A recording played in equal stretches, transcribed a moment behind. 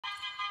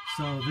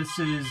So this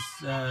is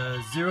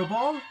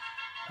ZeroBall,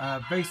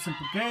 very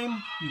simple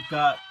game. You've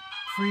got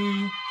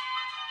 3,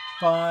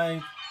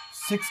 5,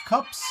 6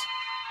 cups,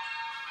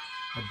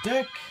 a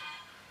deck,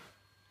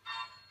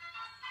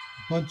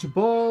 a bunch of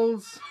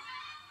balls,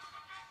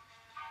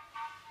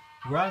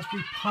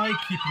 Raspberry Pi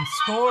keeping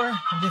score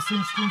in this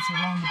instance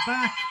around the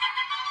back.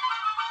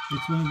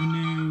 It's one of the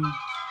new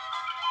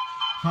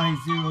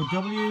PiZero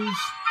Ws.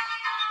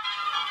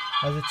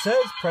 As it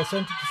says, press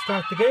enter to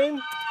start the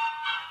game.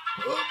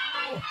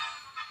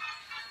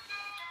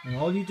 And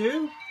all you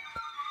do,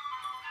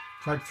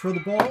 try to throw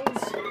the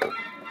balls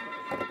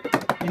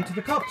into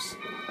the cups.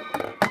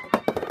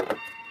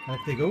 And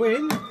if they go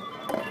in,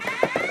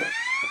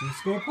 you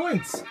score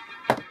points.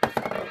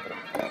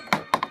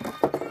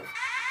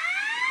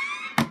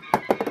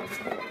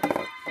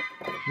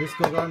 This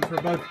goes on for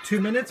about 2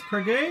 minutes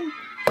per game.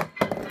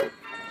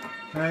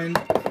 And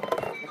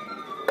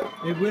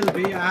it will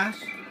be at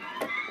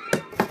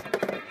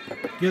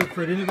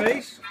Guildford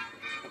Innovate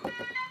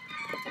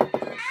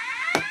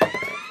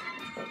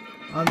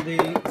on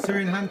the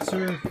Syrian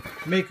Hanser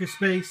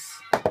Makerspace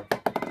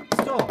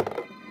stall.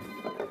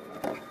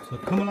 So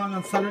come along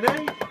on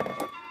Saturday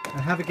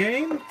and have a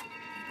game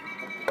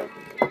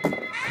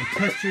and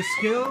test your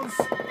skills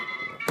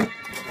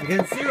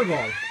against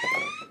ZeroBall.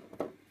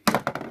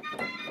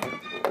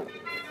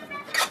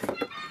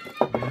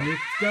 And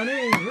it's gone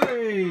in,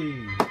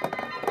 hooray!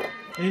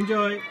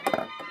 Enjoy!